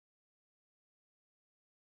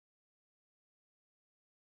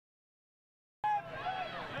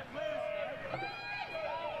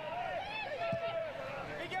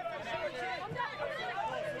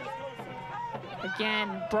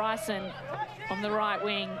Again, Bryson on the right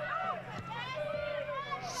wing.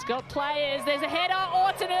 She's got players. There's a header. Oh,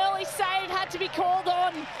 it's an early save. Had to be called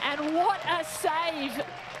on. And what a save.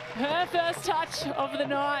 Her first touch of the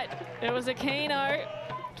night. It was Aquino,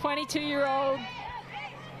 22-year-old.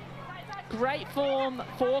 Great form,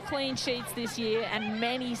 4 clean sheets this year and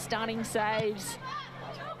many stunning saves.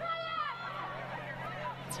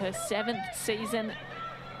 It's her 7th season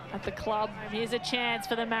at the club. Here's a chance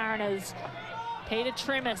for the Mariners. Peter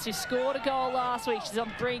Trimmis, who scored a goal last week. She's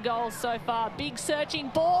on 3 goals so far. Big searching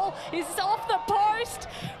ball is off the post.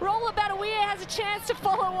 Rolla Badawia has a chance to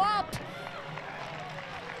follow up.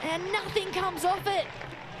 And nothing comes of it.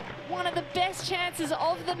 One of the best chances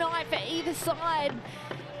of the night for either side.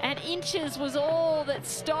 And inches was all that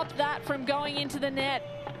stopped that from going into the net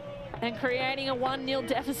and creating a 1-0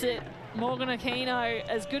 deficit. Morgan Aquino,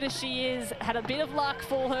 as good as she is, had a bit of luck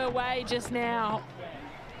fall her way just now.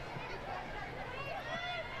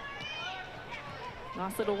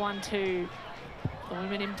 Nice little 1-2. The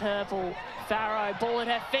women in purple. Farrow, ball at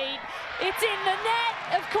her feet. It's in the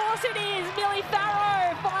net. Of course it is. Millie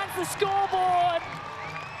Farrow finds the scoreboard.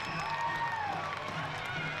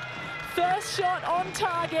 First shot on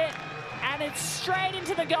target, and it's straight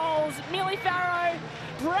into the goals. Millie Farrow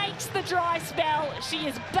breaks the dry spell. She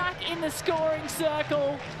is back in the scoring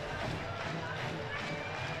circle.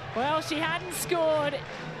 Well, she hadn't scored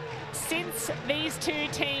since these two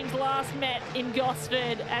teams last met in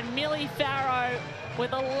Gosford, and Millie Farrow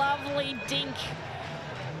with a lovely dink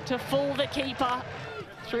to fool the keeper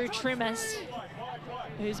through Trimmis,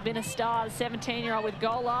 who's been a star, the 17-year-old with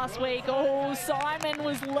goal last week. Oh, Simon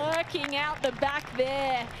was lurking out the back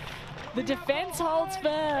there. The defence holds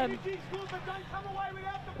firm.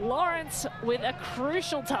 Lawrence with a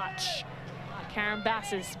crucial touch. Karen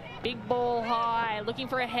Bass's big ball high, looking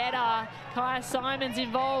for a header. Kaya Simon's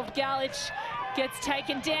involved. Galich gets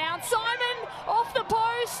taken down. Simon off the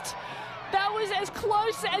post. That was as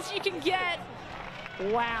close as you can get.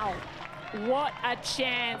 Wow. What a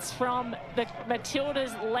chance from the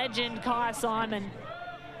Matilda's legend, Kaya Simon.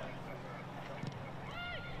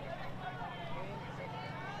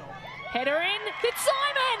 Header in, it's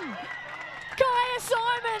Simon! Kaya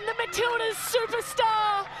Simon, the Matilda's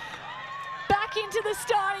superstar. Back into the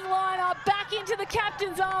starting lineup, back into the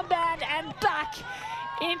captain's armband, and back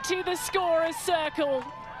into the scorer's circle.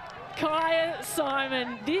 Kaya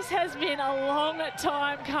Simon, this has been a long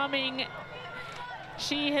time coming.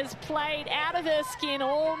 She has played out of her skin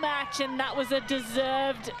all match, and that was a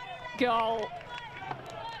deserved goal.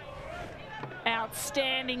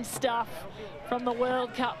 Outstanding stuff from the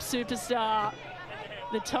World Cup superstar.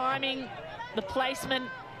 The timing, the placement,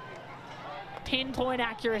 pinpoint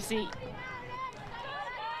accuracy.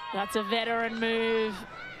 That's a veteran move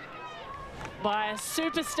by a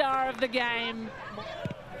superstar of the game.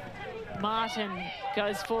 Martin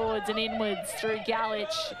goes forwards and inwards through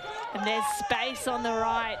Galich, and there's space on the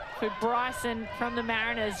right for Bryson from the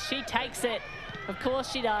Mariners. She takes it, of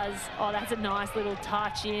course she does. Oh, that's a nice little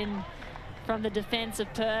touch in from the defence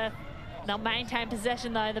of Perth. They'll maintain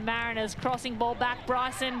possession though, the Mariners. Crossing ball back,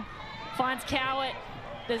 Bryson finds Cowett.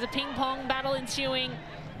 There's a ping pong battle ensuing.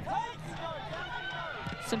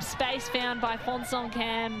 Some space found by Fonsong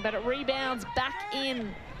Cam, but it rebounds back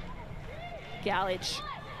in. Galich.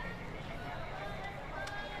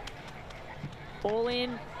 Ball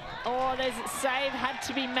in. Oh, there's a save had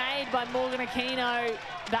to be made by Morgan Aquino.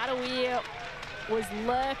 Badawir was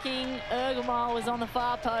lurking. Ergemile was on the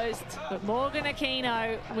far post. But Morgan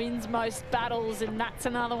Aquino wins most battles, and that's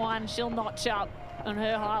another one she'll notch up on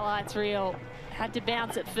her highlights reel. Had to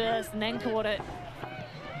bounce it first and then caught it.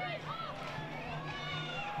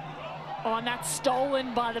 Oh, and that's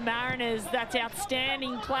stolen by the Mariners. That's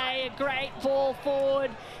outstanding play, a great ball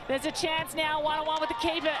forward. There's a chance now, 1-on-1 with the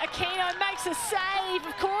keeper. Aquino makes a save,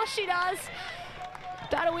 of course she does.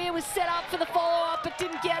 Badawir was set up for the follow-up, but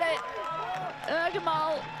didn't get it.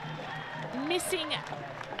 Ergemile missing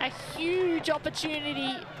a huge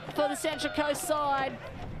opportunity for the Central Coast side.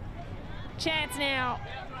 Chance now,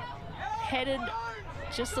 headed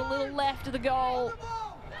just a little left of the goal.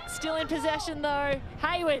 Still in possession though,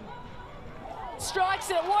 Hayward. Strikes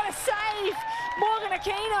it, what a save! Morgan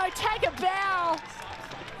Aquino, take a bow.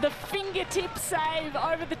 The fingertip save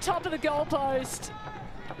over the top of the goalpost.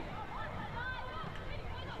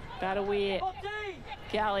 Badawir,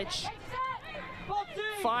 Galich,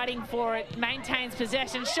 fighting for it, maintains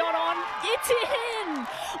possession, shot on, it's in!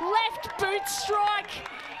 Left boot strike.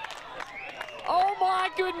 Oh my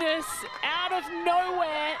goodness, out of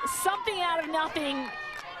nowhere, something out of nothing.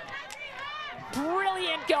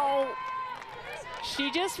 Brilliant goal.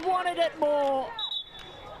 She just wanted it more.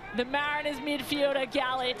 the Mariners midfielder,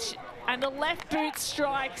 Galich, and the left boot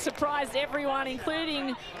strike surprised everyone,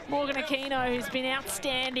 including Morgan Aquino, who's been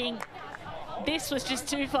outstanding. This was just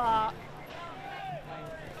too far.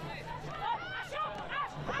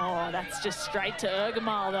 Oh, that's just straight to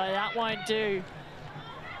Ergamal, though. That won't do.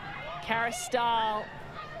 Karastal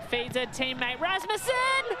feeds her teammate, Rasmussen!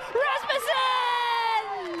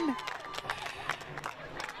 Rasmussen!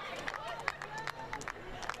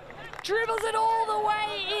 Dribbles it all the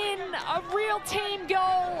way in. A real team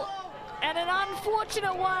goal and an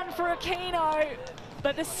unfortunate one for Aquino.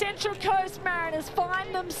 But the Central Coast Mariners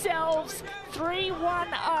find themselves 3-1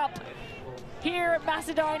 up here at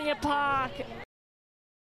Macedonia Park.